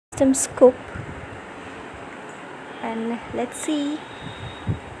system scope, and let's see.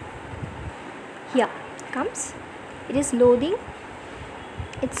 Here comes. It is loading.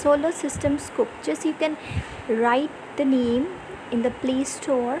 It's solar system scope. Just you can write the name in the Play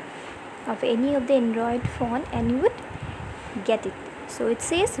Store of any of the Android phone and you would get it. So it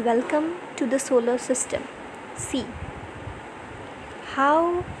says welcome to the solar system. See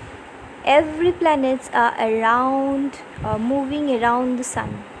how every planets are around or moving around the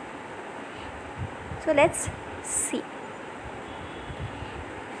sun. So let's see.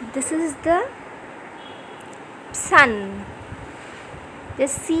 This is the sun.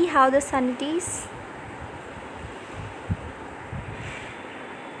 Just see how the sun it is.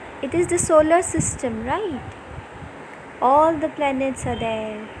 It is the solar system, right? All the planets are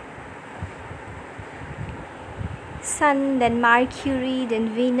there. Sun, then Mercury,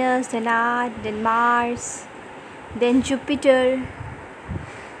 then Venus, then Earth, then Mars, then Jupiter.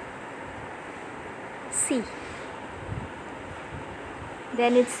 See.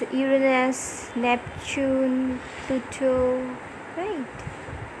 Then it's Uranus, Neptune, Pluto, right?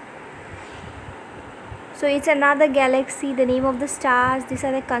 So it's another galaxy, the name of the stars, these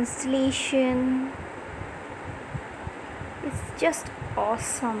are the constellation. It's just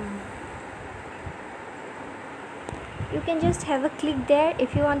awesome. You can just have a click there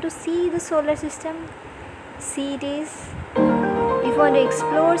if you want to see the solar system. See it is. If you want to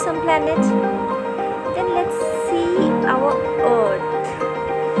explore some planet, then let's see our Earth.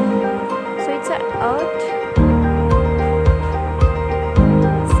 So it's our Earth.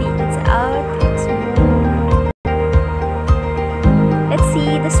 See, it's Earth, it's Moon. Let's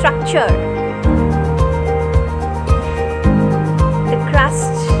see the structure. The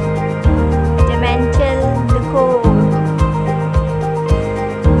crust.